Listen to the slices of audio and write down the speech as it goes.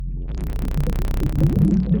You're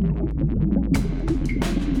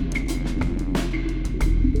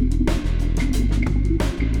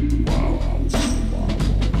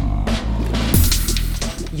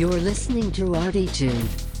listening to Artitude,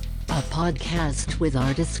 a podcast with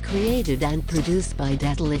artists created and produced by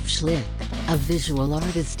Detlef Schlich, a visual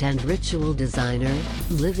artist and ritual designer,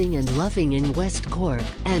 living and loving in West Cork,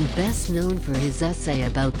 and best known for his essay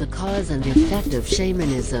about the cause and effect of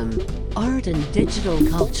shamanism, art and digital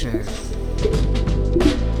culture.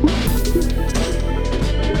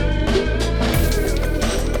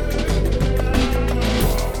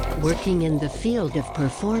 Working in the field of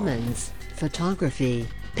performance, photography,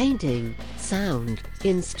 painting, sound,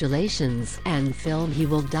 installations, and film, he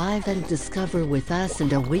will dive and discover with us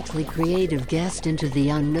and a weekly creative guest into the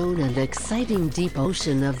unknown and exciting deep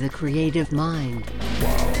ocean of the creative mind.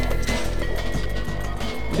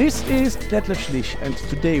 This is Detlef Schlich, and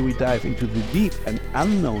today we dive into the deep and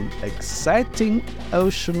unknown, exciting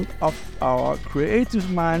ocean of our creative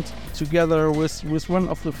mind together with one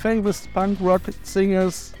of the famous punk rock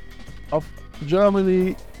singers of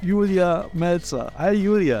Germany, Julia Meltzer. Hi,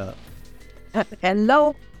 Julia.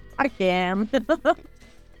 Hello again.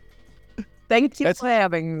 Thank you for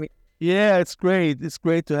having me. Yeah, it's great. It's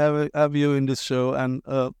great to have you in this show. And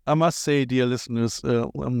I must say, dear listeners,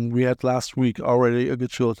 we had last week already a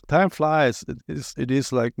good show. Time flies. It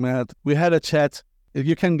is like mad. We had a chat. If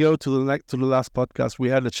you can go to the last podcast, we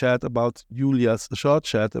had a short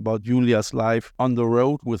chat about Julia's life on the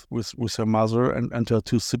road with her mother and her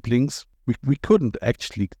two siblings. We couldn't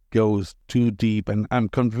actually go too deep, and I'm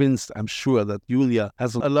sure that Julia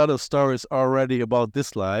has a lot of stories already about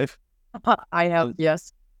this life. I have,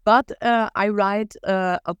 yes. But I write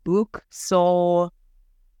a book, so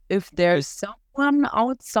if there's someone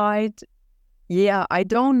outside, I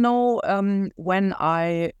don't know when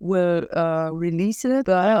I will release it,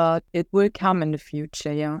 but it will come in the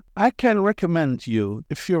future, yeah. I can recommend you,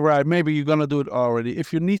 if you're right, maybe you're going to do it already,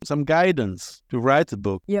 if you need some guidance to write a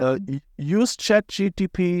book, use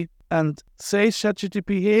ChatGPT and say,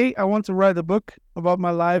 ChatGPT, hey, I want to write a book about my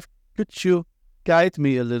life. Could you guide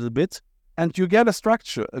me a little bit? And you get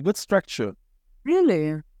a good structure.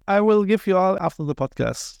 Really? I will give you all after the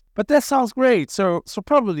podcast. But that sounds great. So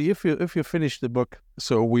probably if you finish the book,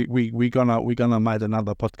 so we gonna make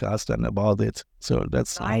another podcast and about it. So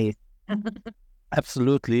that's nice.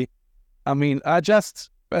 Absolutely. I mean, as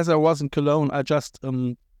I was in Cologne, I just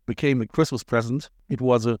became a Christmas present. It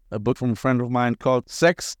was a book from a friend of mine called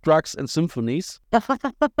Sex, Drugs and Symphonies.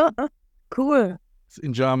 Cool. It's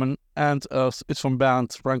in German, and it's from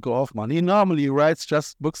Bernd Franco Hoffmann. He normally writes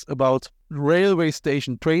just books about railway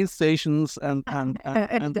station, train stations, and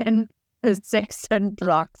then sex and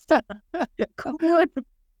drugs. Cool.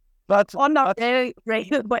 But on the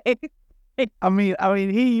railway. I mean,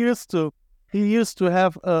 he used to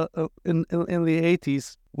have in the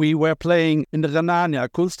 80s. We were playing in the Renania,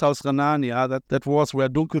 Kunsthaus Renania. That was where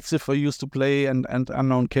Dunkelziffer used to play, and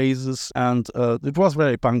Unknown Cases, and it was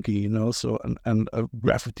very punky, you know. So and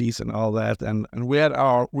graffitis and all that, and we had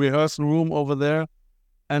our rehearsal room over there.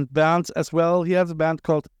 And Bernd as well, he has a band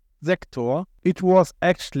called Sektor. It was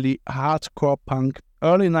actually hardcore punk,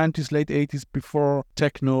 early 90s, late 80s, before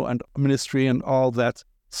techno and Ministry and all that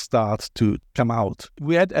start to come out.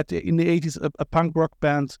 We had in the 80s a punk rock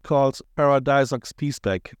band called Paradisox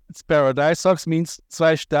Peacepack. It's Paradisox means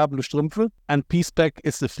zwei sterbende Strümpfe, and Peacepack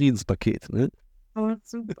is the Friedenspaket. Ne? Oh,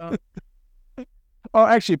 super. Or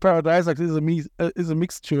actually, Paradisox is a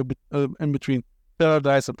mixture in between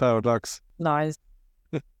Paradise and Paradox. Nice.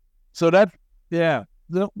 So that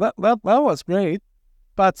was great.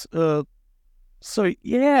 But so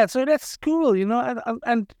that's cool, you know,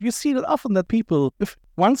 and you see that often that people, if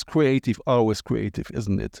once creative, always creative,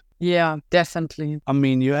 isn't it? Yeah, definitely. I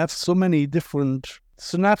mean, you have so many different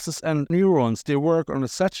synapses and neurons. They work on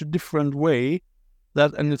such a different way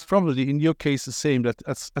that, and it's probably in your case the same, that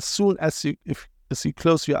as soon as you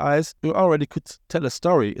close your eyes, you already could tell a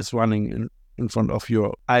story is running in front of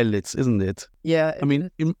your eyelids, isn't it? Yeah. I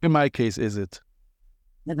mean, in my case, is it?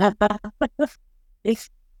 If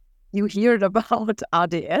you heard about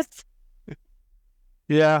RDS?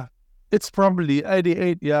 Yeah, it's probably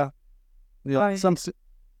 88, yeah. Something.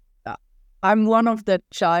 I'm one of that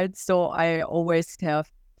child, so I always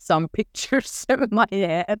have some pictures in my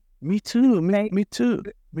head. Me too, me too.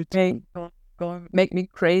 Make me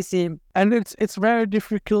crazy. And it's very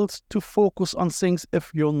difficult to focus on things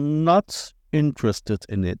if you're not interested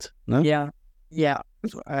in it. No? Yeah.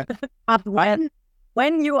 So but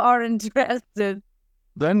when you are interested,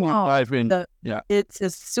 then you dive in. It's a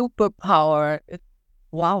superpower.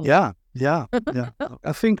 Wow. Yeah.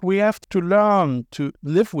 I think we have to learn to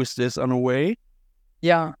live with this in a way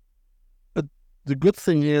Yeah. But the good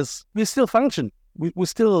thing is we still function. We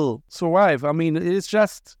still survive. I mean, it's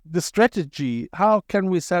just the strategy. How can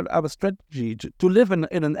we set up a strategy to live in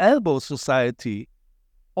an elbow society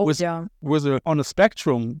with on a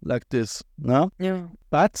spectrum like this? No? Yeah.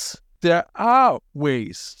 But there are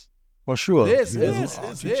ways, for sure.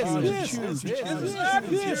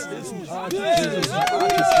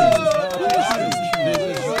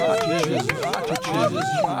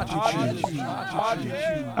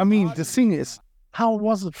 I mean, the thing is, how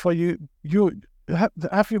was it for you?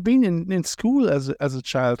 Have you been in school as a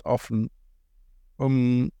child often?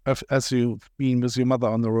 As you've been with your mother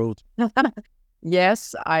on the road.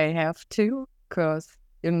 Yes, I have to, because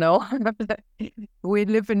we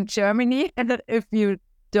live in Germany, and if you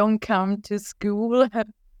don't come to school,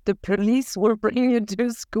 the police will bring you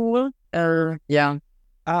to school. Yeah.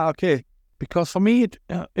 Okay. Because for me,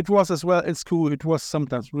 it was as well in school. It was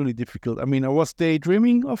sometimes really difficult. I mean, I was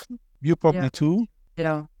daydreaming often. You probably too.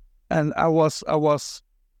 Yeah. And I was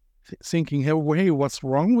thinking, hey, what's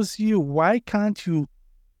wrong with you? Why can't you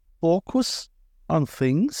focus on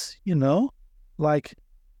things? Like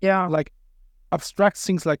abstract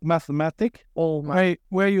things like mathematics. Oh my!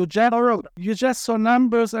 Where you just saw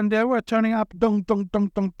numbers and they were turning up, dong dong dong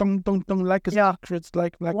dong dong dong dong, like a secret,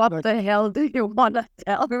 like what the hell do you want to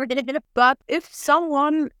tell me? But if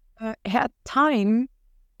someone had time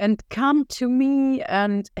and come to me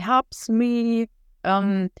and helps me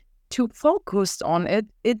to focus on it,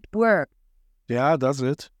 it worked. Yeah, does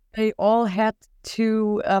it? They all had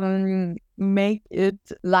to make it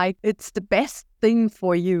like it's the best thing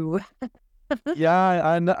for you.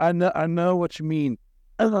 Yeah, I know what you mean.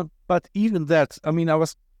 But even that, I mean,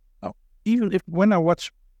 even if when I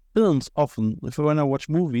watch films often, when I watch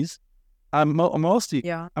movies, I'm mostly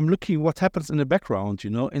I'm looking what happens in the background,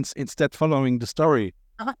 instead following the story.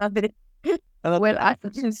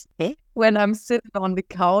 When I'm sitting on the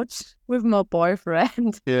couch with my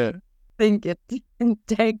boyfriend, I think it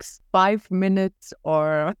takes 5 minutes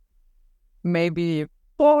or maybe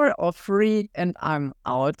 4 or 3, and I'm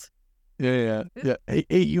out. Yeah. Hey,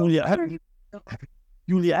 Julia, have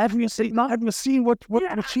you seen what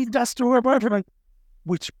she does to her boyfriend?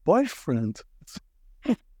 Which boyfriend?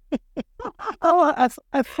 I thought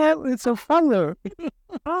it's a father.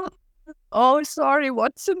 Oh, sorry.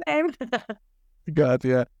 What's the name? God,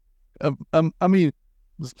 yeah. I mean,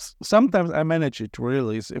 sometimes I manage it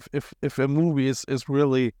really. If a movie is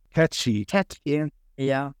really catchy,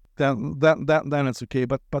 yeah, then it's okay.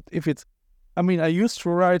 But if it's, I mean, I used to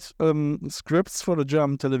write scripts for the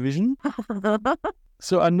German television,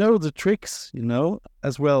 so I know the tricks,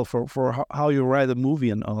 as well for how you write a movie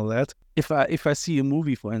and all that. If I see a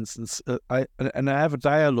movie, for instance, I have a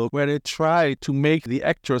dialogue where they try to make the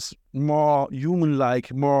actors more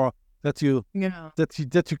human-like, more that you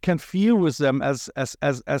can feel with them as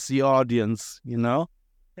the audience,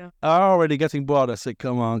 Yeah. I'm already getting bored. I say,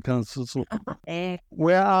 come on. So,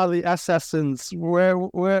 where are the assassins? Where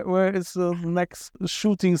is the next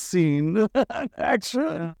shooting scene?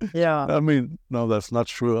 Action. Yeah. I mean, no, that's not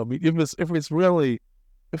true. I mean, if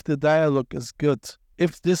the dialogue is good,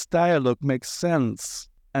 if this dialogue makes sense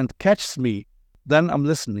and catches me, then I'm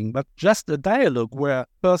listening. But just a dialogue where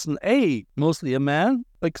person A, mostly a man,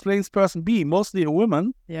 explains person B, mostly a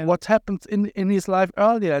woman, what happened in his life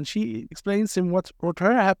earlier, and she explains him what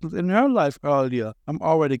her happened in her life earlier, I'm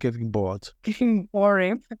already getting bored. Getting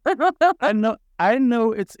boring. I know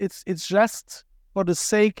it's just for the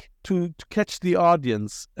sake to catch the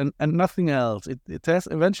audience and nothing else. It has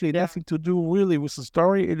eventually nothing to do really with the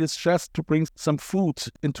story. It is just to bring some food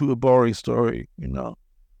into a boring story,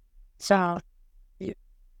 So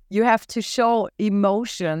you have to show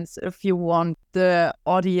emotions if you want the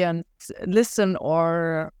audience listen,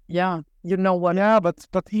 or you know what? Yeah, but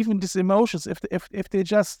even these emotions, if they're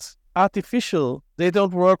just artificial, they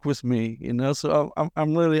don't work with me, So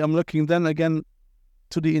I'm looking then again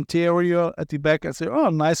to the interior at the back and say, oh,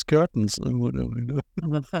 nice curtains.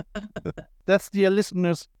 That's, dear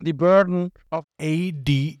listeners, the burden of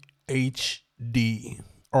ADHD,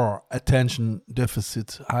 or Attention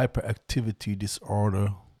Deficit Hyperactivity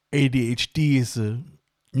Disorder. ADHD is a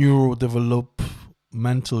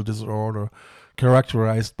neurodevelopmental disorder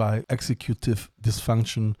characterized by executive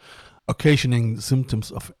dysfunction, occasioning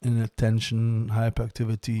symptoms of inattention,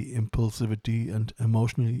 hyperactivity, impulsivity, and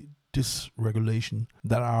emotional dysregulation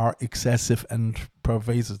that are excessive and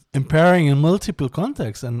pervasive, impairing in multiple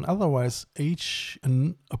contexts and otherwise age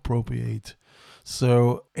inappropriate.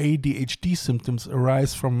 So ADHD symptoms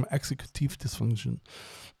arise from executive dysfunction,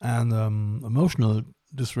 and emotional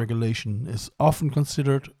dysregulation is often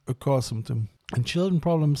considered a core symptom. In children,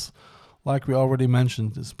 problems like we already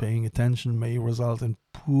mentioned, is paying attention may result in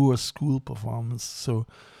poor school performance. So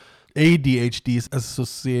ADHD is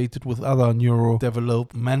associated with other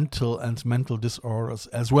neurodevelopmental and mental disorders,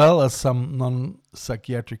 as well as some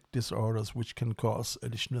non-psychiatric disorders, which can cause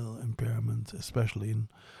additional impairment, especially in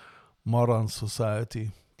modern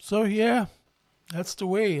society. So yeah, that's the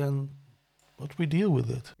way, and what we deal with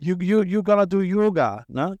it. You gonna do yoga,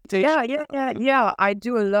 no? Yeah. I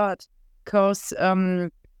do a lot because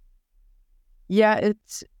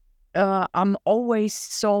it's I'm always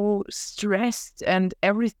so stressed and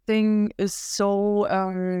everything is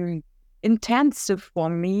so intensive for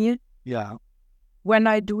me. Yeah. When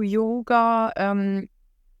I do yoga,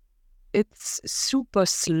 it's super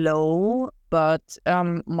slow, but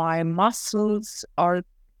my muscles are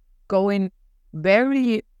going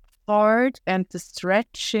very hard, and the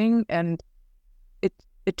stretching, and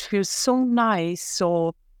it feels so nice.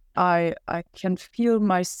 So I can feel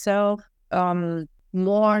myself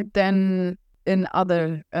more than in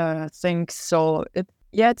other things. So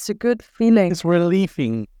it's a good feeling. It's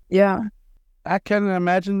relieving. Yeah. I can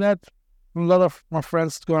imagine that. A lot of my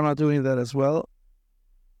friends gonna doing that as well.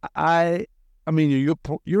 I mean,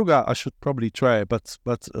 yoga I should probably try, but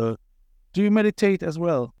do you meditate as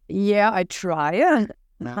well? Yeah, I try.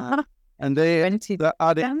 And they 20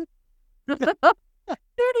 are they?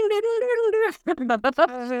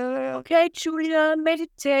 Okay, Julia,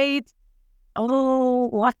 meditate. Oh,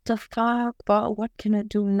 what the fuck? But what can I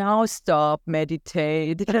do now? Stop,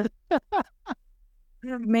 meditate.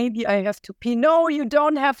 Maybe I have to pee. No, you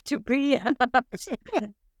don't have to pee.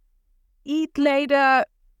 Eat later.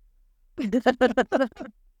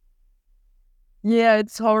 Yeah,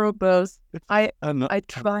 it's horrible. I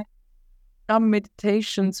try some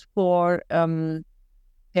meditations for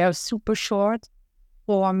they're super short,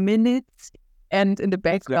 4 minutes, and in the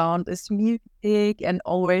background is music and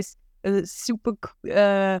always a super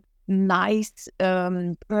nice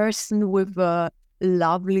person with a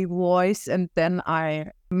lovely voice, and then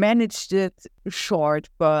I managed it short,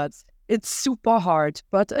 but it's super hard.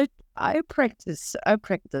 But I practice.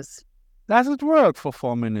 Does it work for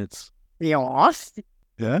 4 minutes? Yes.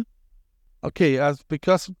 Yeah. Okay,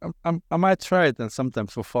 because I might try it then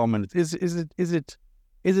sometimes for 4 minutes. Is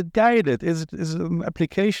it guided? Is it an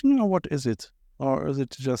application, or what is it? Or is it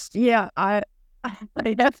just? Yeah, I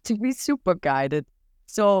have to be super guided.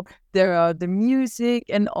 So there are the music,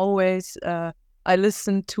 and always I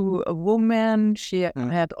listen to a woman. She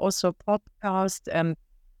had also a podcast, and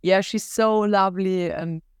yeah, she's so lovely.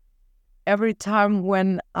 And every time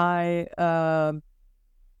when I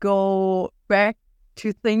go back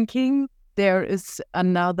to thinking, there is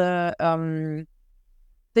another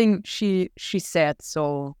thing she said.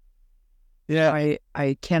 So Yeah,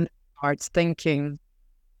 I can start thinking.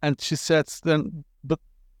 and she says then, but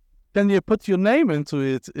can you put your name into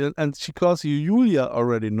it? And she calls you Julia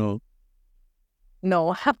already. No,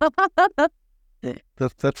 No.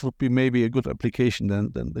 that would be maybe a good application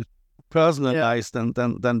then the personalized than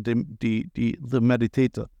the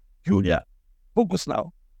meditator. Julia, focus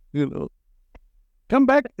now. Come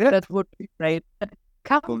back. Yeah. That would be great.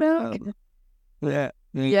 Come back. Yeah.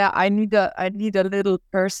 Yeah, I need a little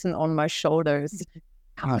person on my shoulders.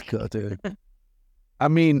 Ah, God. I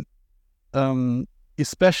mean,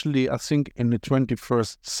 especially I think in the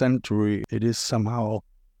 21st century, it is somehow,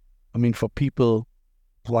 I mean, for people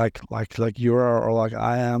like you are or like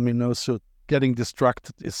I am, so getting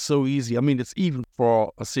distracted is so easy. I mean, it's even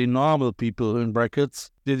for, say, normal people in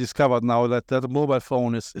brackets. They discovered now that a mobile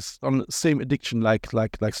phone is on the same addiction like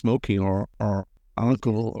smoking or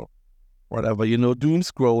alcohol or whatever, doom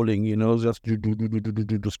scrolling, just do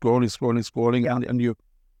scrolling,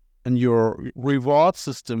 and your reward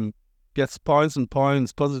system gets points and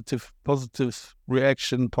points, positive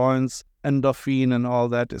reaction points, endorphin and all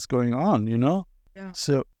that is going on, Yeah.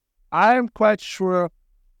 So I'm quite sure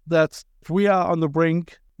that we are on the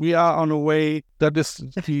brink, we are on a way that is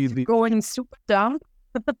the Going super down.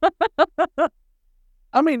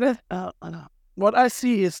 I mean, what I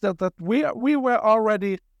see is that we were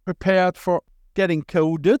already prepared for getting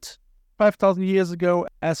coded 5,000 years ago,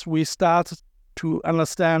 as we started to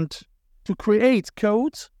understand, to create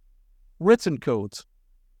code, written code,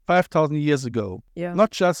 5,000 years ago. Yeah.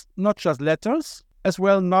 Not just letters, as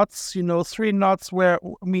well knots. 3 knots where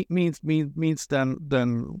means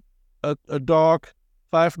then a dog,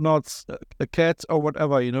 5 knots a cat or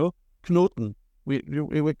whatever. Knoten. We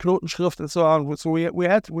Knotenschrift and so on. So we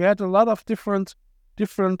had a lot of different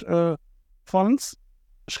fonts,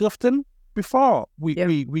 Schriften before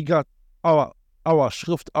we got our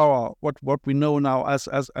Schrift, our what we know now as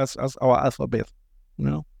our alphabet,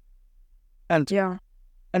 And Yeah.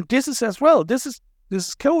 And this is as well. This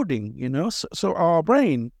is coding, you know. So our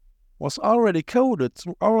brain was already coded,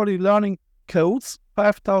 already learning codes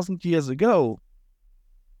 5,000 years ago.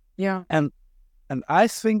 Yeah. And I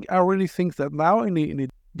really think that now in the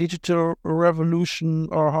digital revolution,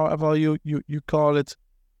 or however you call it,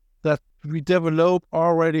 that we develop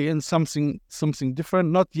already in something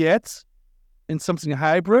different, not yet in something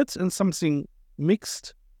hybrid and something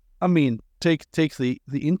mixed. I mean, take the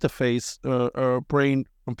interface brain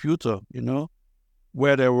computer, you know,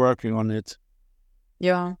 where they're working on it.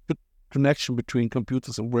 Yeah. The connection between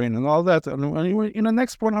computers and brain and all that. And in the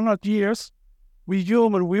next 100 years, we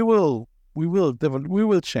will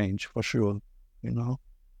change for sure, you know.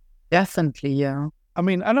 Definitely, yeah. I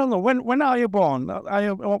mean, I don't know, when are you born? Are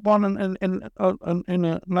you born in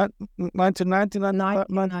 1999?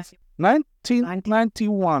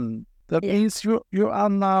 1991. That means you are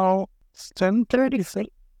now 33.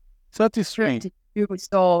 So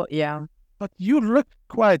yeah. But you look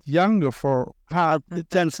quite younger for hard,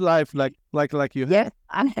 intense life like you have. Yes,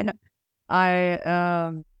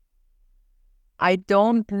 I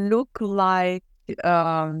don't look like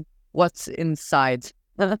what's inside.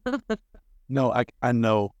 No, I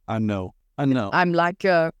know. I'm like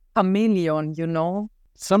a chameleon, you know?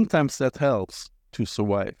 Sometimes that helps to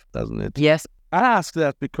survive, doesn't it? Yes. I ask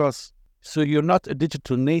that because, so you're not a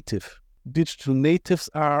digital native. Digital natives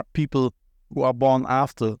are people who are born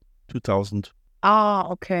after 2000. Ah,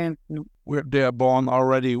 okay. Where they are born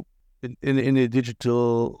already in a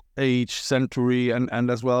digital age century,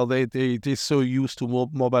 and as well they're so used to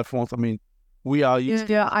mobile phones. I mean, we are used.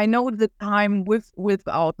 Yeah, I know the time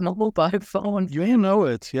without mobile phones. You know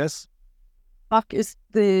it, yes. Fuck is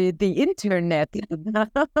the internet.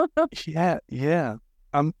 Yeah.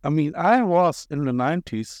 I mean, I was in the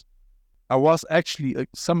 90s. I was actually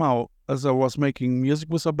somehow, as I was making music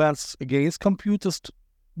with a band against computers,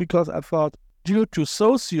 because I thought, due to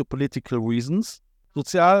socio-political reasons,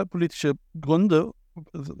 sozialpolitische Gründe,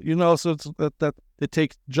 you know, so that they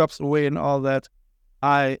take jobs away and all that,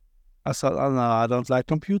 I thought, oh no, I don't like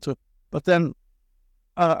computer. But then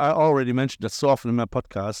I already mentioned that so often in my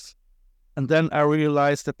podcasts. And then I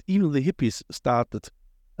realized that even the hippies started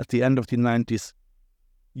at the end of the 90s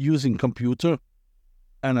using computer.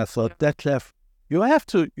 And I thought, Detlef, you have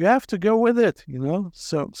to go with it, you know?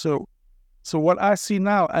 So what I see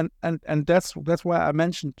now, and that's why I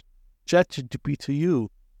mentioned ChatGPT to you.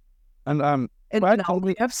 And and now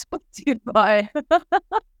we have Spotify.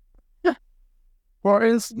 For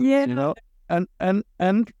instance, you know, and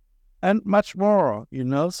much more, you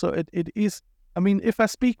know. So it is. I mean, if I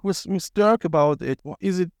speak with Dirk about it,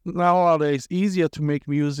 is it nowadays easier to make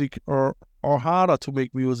music or harder to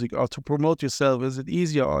make music or to promote yourself? Is it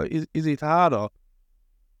easier or is it harder?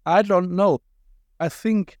 I don't know. I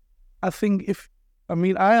think I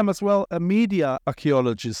am as well a media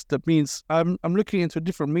archaeologist. That means I'm looking into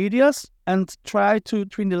different medias and try to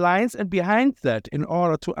between the lines and behind that in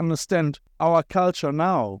order to understand our culture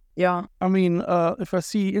now. Yeah. I mean, if I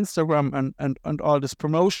see Instagram and all this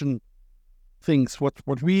promotion things,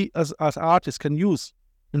 what we as artists can use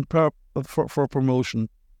for promotion,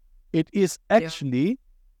 it is actually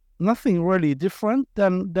nothing really different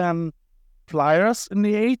than flyers in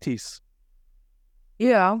the 80s.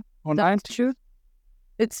 Yeah, or that's 90s. true.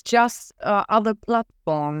 It's just other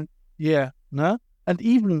platform. Yeah, no, and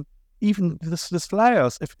even this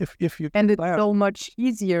flyers. If you And it's flyer so much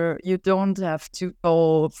easier. You don't have to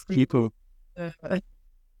go through people,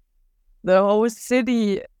 the whole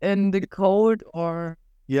city in the cold or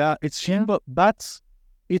yeah, it's cheaper, but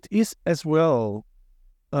it is as well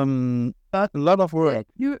but a lot of work.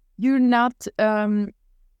 you're not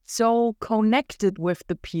so connected with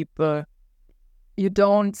the people. You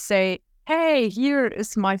don't say, hey, here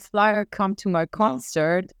is my flyer, come to my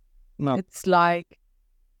concert. No. It's like,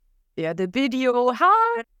 the video,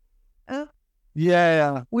 hi,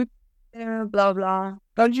 Yeah. blah, blah.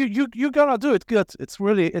 And you gotta do it good. It's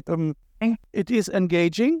really, it is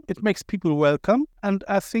engaging. It makes people welcome. And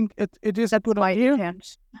I think it is a good idea.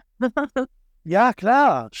 Intention. Yeah,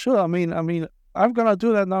 klar. Sure. I mean, I'm gonna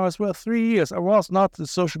do that now as well. 3 years. I was not in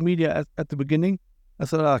social media at the beginning. I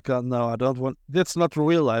thought, oh God, no, I don't want, that's not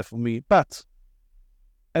real life for me. But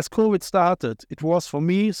as COVID started, it was for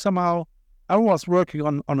me somehow, I was working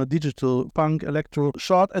on a digital punk, electro,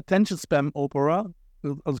 short attention span opera,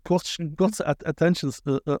 kurze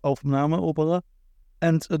Attentionsaufnahme opera.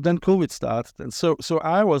 And then COVID started. And so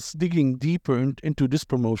I was digging deeper into this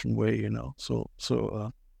promotion way, you know. So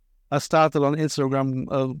I started on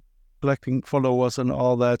Instagram, collecting followers and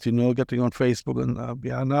all that, you know, getting on Facebook and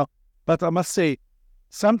now. But I must say,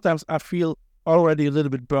 sometimes I feel already a little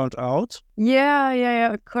bit burnt out?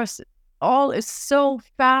 Yeah. Because all is so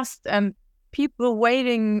fast and people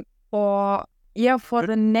waiting for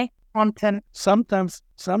the next content. Sometimes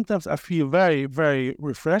I feel very, very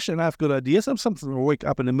refreshed and I have good ideas. Sometimes I wake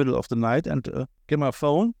up in the middle of the night and get my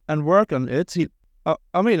phone and work on it.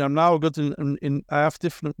 I mean, I'm now good in I have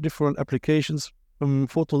different applications from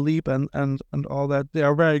Photoleap and all that. They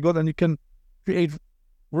are very good and you can create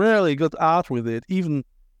really good art with it. Even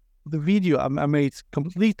the video I made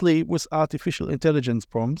completely with artificial intelligence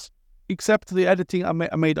prompts, except the editing I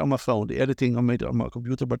made on my phone. The editing I made on my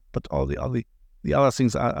computer, but all the other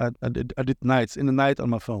things I did nights in the night on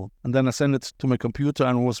my phone, and then I sent it to my computer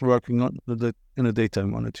and was working on in the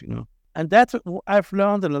daytime on it, And that's what I've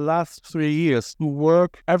learned in the last 3 years, to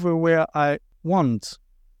work everywhere I want,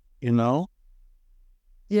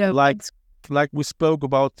 Yeah, like we spoke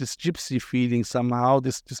about this gypsy feeling somehow,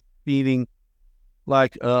 this feeling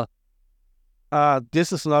like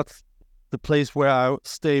this is not the place where I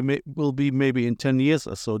stay. Will be maybe in 10 years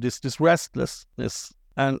or so. This restlessness.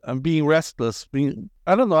 And being restless,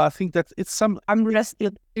 I don't know, I think that it's I'm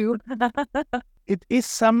restless too. it is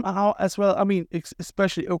somehow as well, I mean,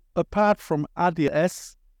 especially apart from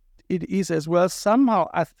ADS, it is as well somehow,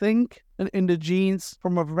 I think, in the genes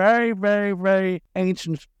from a very, very, very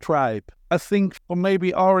ancient tribe. I think, or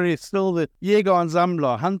maybe already still the Jäger and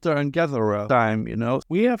Sammler, hunter and gatherer time,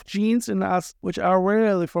 We have genes in us which are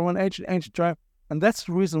really from an ancient tribe. And that's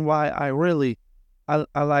the reason why I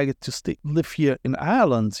like it to live here in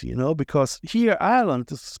Ireland, because here, Ireland,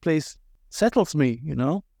 this place settles me,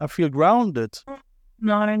 I feel grounded.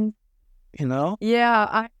 Nine.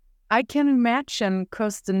 Yeah, I can imagine,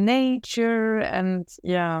 because the nature and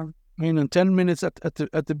I mean, in 10 minutes at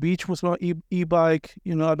the beach with my e-bike,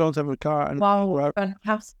 I don't have a car. And wow,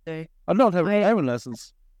 fantastic. I don't have driving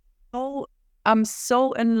lessons. Oh, I'm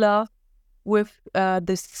so in love with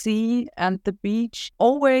the sea and the beach.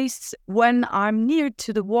 Always when I'm near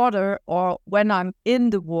to the water or when I'm in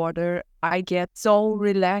the water, I get so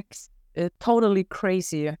relaxed, totally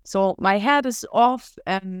crazy. So my head is off,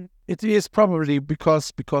 and it is probably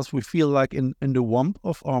because we feel like in the womb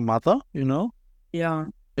of our mother, Yeah.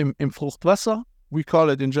 Im Fruchtwasser, we call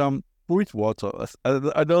it in German fruit water.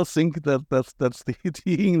 I don't think that's the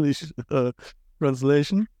English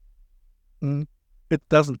translation. It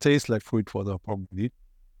doesn't taste like fruit water, probably.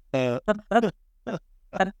 Glibber.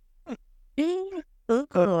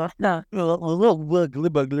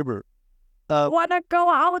 Wanna go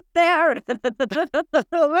out there?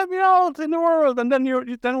 Let me out in the world, and then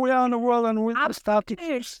then we are in the world, and we start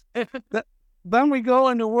to. Then we go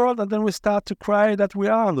in the world, and then we start to cry that we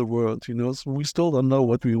are in the world. So we still don't know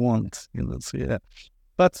what we want. So yeah.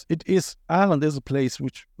 But Ireland is a place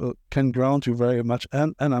which can ground you very much,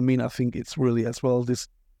 and I mean, I think it's really as well this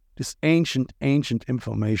ancient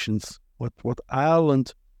informations what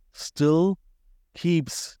Ireland still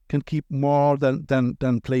can keep more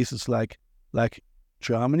than places like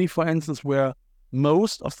Germany, for instance, where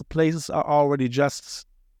most of the places are already just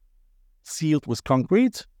sealed with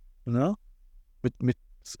concrete, with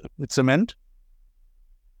cement.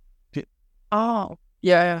 Oh,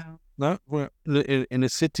 yeah. No, where in a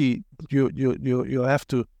city you have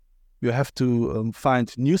to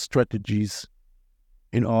find new strategies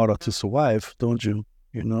in order to survive, don't you?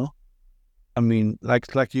 I mean, like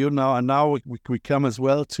now, and now we come as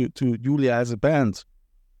well to Julia as a band,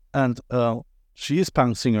 and she is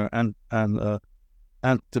punk singer, and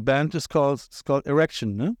the band is called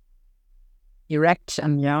Erection, no?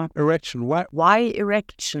 Erection, yeah. Erection. Why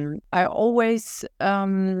Erection? I always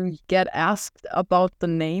get asked about the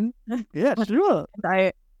name. Yeah, sure.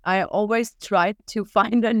 I always try to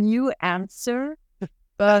find a new answer,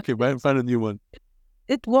 but okay, find a new one.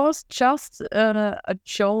 It was just a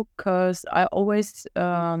joke, because I always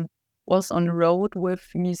was on the road with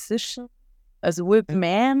musicians, as with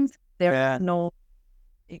men. There's no,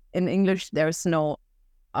 in English, there's no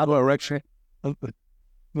other Erection.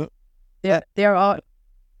 There are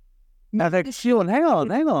Erection. Hang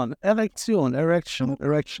on.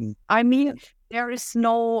 Erection. I mean, there is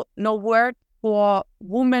no word for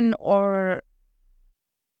woman or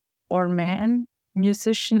man.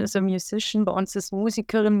 Musician is a musician. Bei uns ist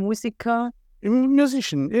Musikerin, Musiker.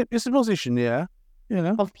 Musician. It's a musician, yeah.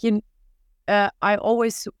 I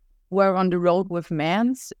always were on the road with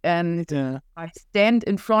mans, and I stand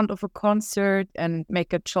in front of a concert and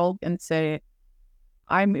make a joke and say,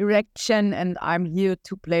 I'm Erection and I'm here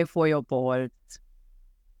to play for your balls.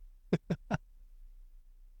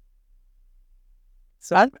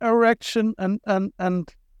 So Erection and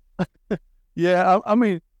yeah, I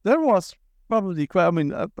mean, that was probably quite. I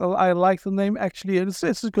mean, I like the name actually. It's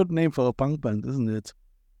a good name for a punk band, isn't it?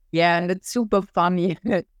 Yeah, and it's super funny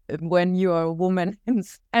when you're a woman and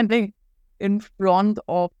standing in front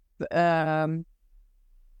of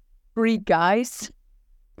 3 guys.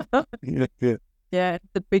 Yeah, yeah, Yeah,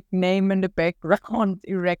 the big name in the background,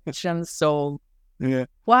 Erection. So yeah.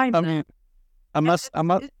 why not? I must.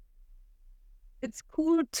 It's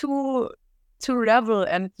cool to revel,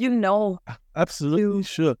 and Absolutely,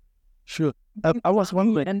 to sure. I was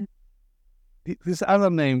wondering and these other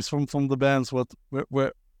names from the bands.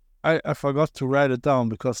 Were I forgot to write it down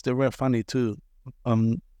because they were funny too.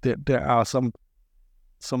 There are some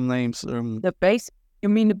names. the bass. You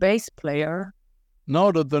mean the bass player?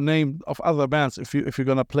 No, the name of other bands. If you're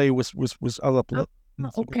gonna play with other players.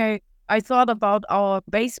 Okay, I thought about our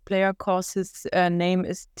bass player cause his name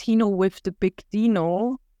is Tino with the big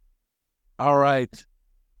Dino. All right,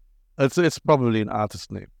 it's probably an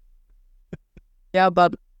artist name. Yeah,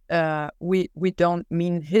 but we don't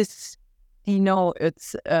mean his Dino.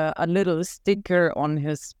 It's a little sticker on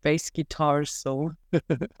his bass guitar. So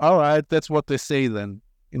All right, that's what they say then.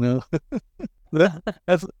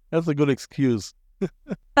 That's a good excuse.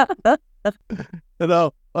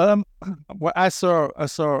 Well, I saw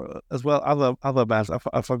as well other bands.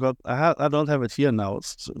 I forgot. I don't have it here now.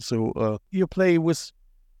 So you play with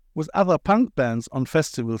other punk bands on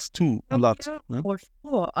festivals too a lot. yeah, Huh? for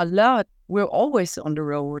sure, a lot. We're always on the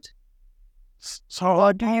road. So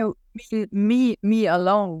Or do you mean me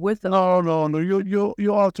alone with them no.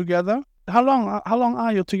 You all together. How long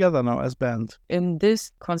are you together now as band? in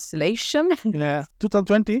this constellation? Yeah,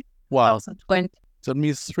 2020. Wow, 2020. that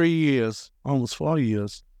means 3 years, almost 4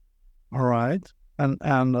 years. All right, and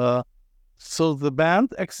so the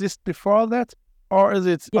band exists before that, or is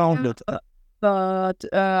it Yeah, founded? but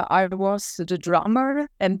I was the drummer,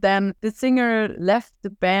 and then the singer left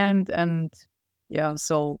the band, and yeah,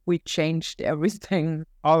 so we changed everything.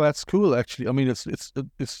 Oh, that's cool. Actually, I mean, it's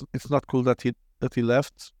not cool that he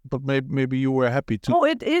left, but maybe you were happy too. Oh,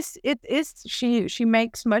 it is. She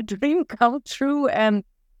makes my dream come true, and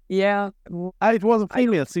yeah, It was a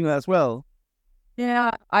female singer as well.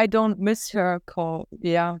 yeah, I don't miss her. Call,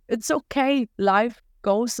 yeah, it's okay. Life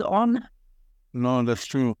goes on. No, that's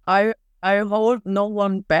true. I hold no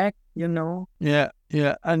one back. Yeah.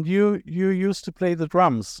 And you used to play the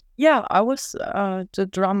drums. Yeah, I was the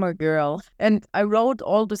drummer girl, and I wrote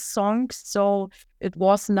all the songs, so it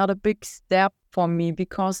was not a big step for me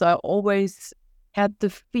because I always had the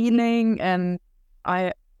feeling, and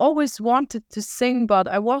I always wanted to sing, but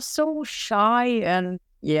I was so shy, and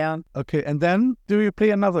yeah, Okay, and then do you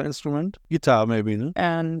play another instrument? Guitar, maybe, no?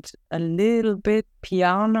 and a little bit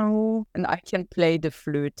piano, and I can play the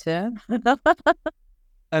flute. And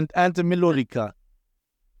the melodica.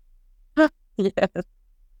 Yes.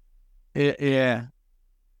 Yeah.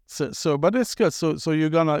 So, but it's good. So you're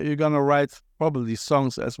gonna write probably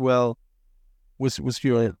songs as well with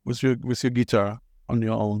your guitar on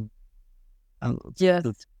your own, and Yes.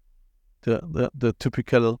 the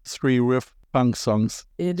typical 3 riff punk songs.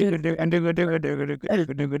 It is.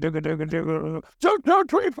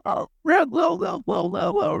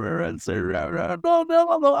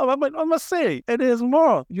 I must say, it is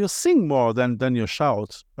more. You sing more than you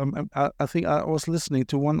shout. I think I was listening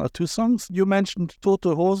to 1 or 2 songs. You mentioned Tote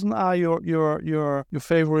Hosen are your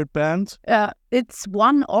favorite band. It's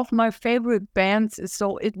one of my favorite bands.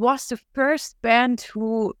 So it was the first band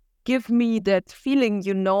who give me that feeling,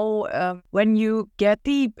 when you get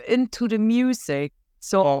deep into the music.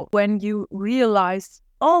 So when you realize,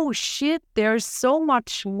 oh shit, there's so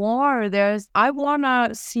much more. I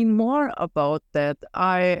wanna see more about that.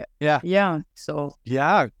 So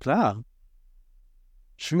Yeah, klar.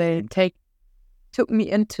 Sure. they took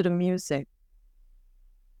me into the music.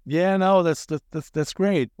 Yeah, no, that's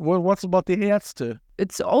great. What's about the Ärzte?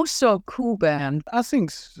 It's also a cool band. I think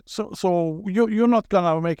so. So you're not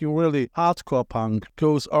gonna make it really hardcore punk.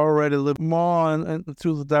 Goes already a little more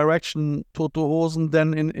into the direction Tote Hosen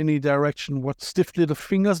than in any direction. What Stiff Little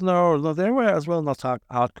Fingers? No, they were as well not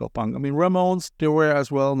hardcore punk. I mean, Ramones, they were as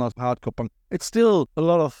well not hardcore punk. It's still a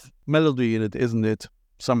lot of melody in it, isn't it?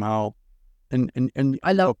 Somehow, in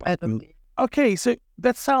I love punk. melody. Okay, so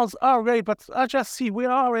that sounds all great, but I just see we're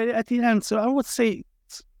already at the end. So I would say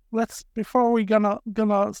let's, before we gonna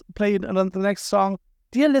play the next song,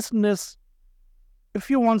 dear listeners, if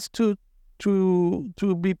you want to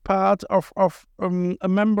be part of a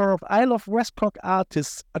member of I Love Westcock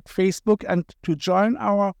Artists at Facebook and to join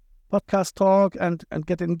our podcast talk and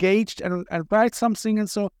get engaged and write something, and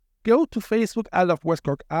so go to Facebook I Love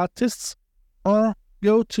Westcock Artists, or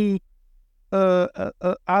go to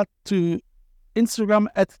Instagram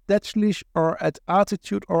at Schlich or at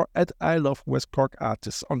Artitude or at I Love West Cork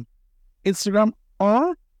Artists on Instagram.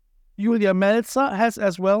 Or Julia Meltzer has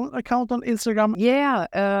as well an account on Instagram. Yeah,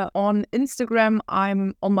 on Instagram,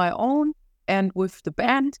 I'm on my own and with the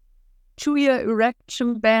band, Julia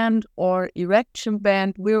Erection Band or Erection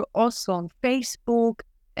Band. We're also on Facebook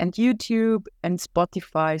and YouTube and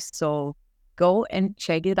Spotify, so go and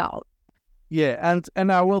check it out. Yeah,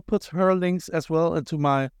 and I will put her links as well into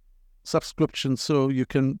my subscription, so you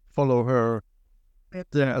can follow her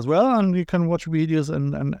there as well, and you can watch videos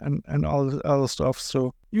and all the other stuff.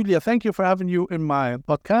 So, Julia, thank you for having you in my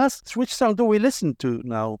podcast. Which song do we listen to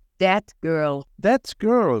now? That Girl. That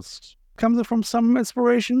Girls. Comes it from some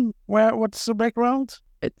inspiration? What's the background?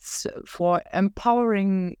 It's for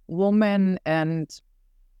empowering women and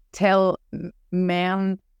tell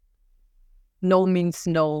man no means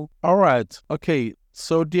no. All right. Okay.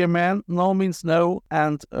 So, dear man, no means no.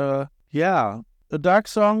 And yeah, a dark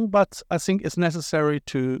song, but I think it's necessary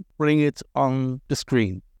to bring it on the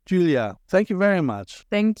screen. Julia, thank you very much.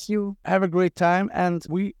 Thank you. Have a great time. And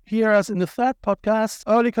we hear us in the third podcast,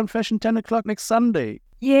 Early Confession, 10 o'clock next Sunday.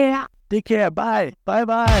 Yeah. Take care. Bye.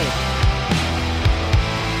 Bye-bye.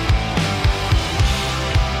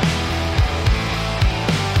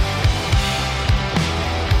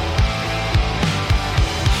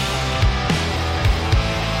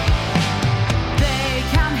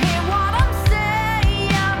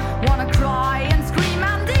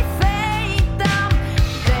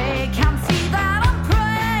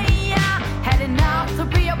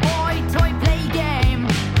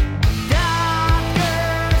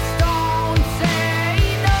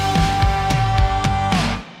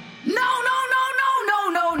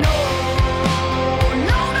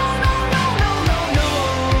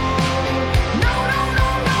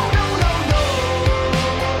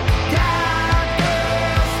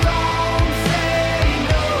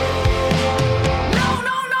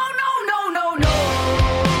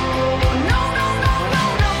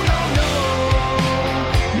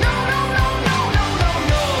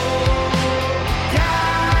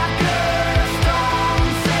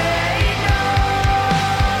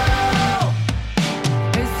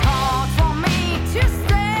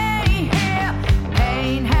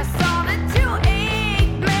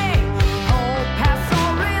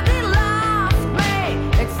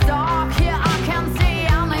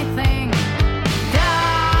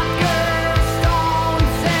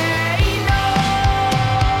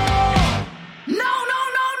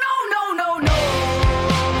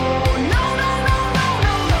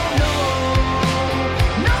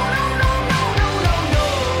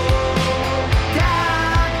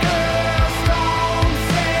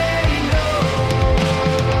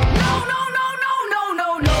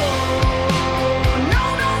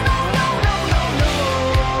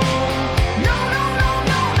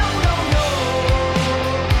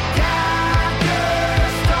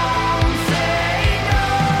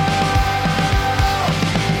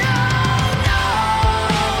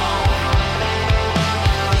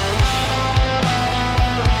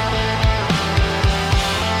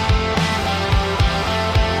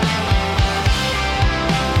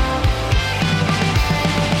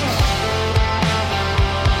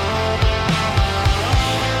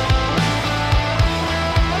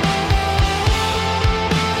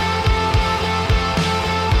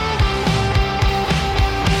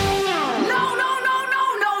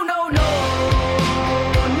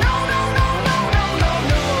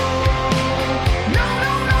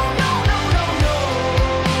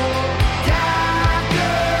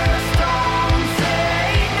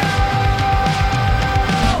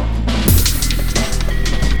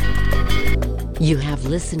 You have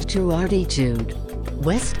listened to Artitude,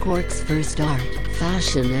 West Cork's first art,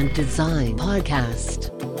 fashion and design podcast.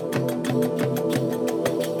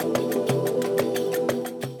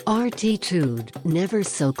 Artitude, never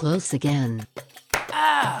so close again.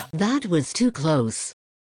 That was too close.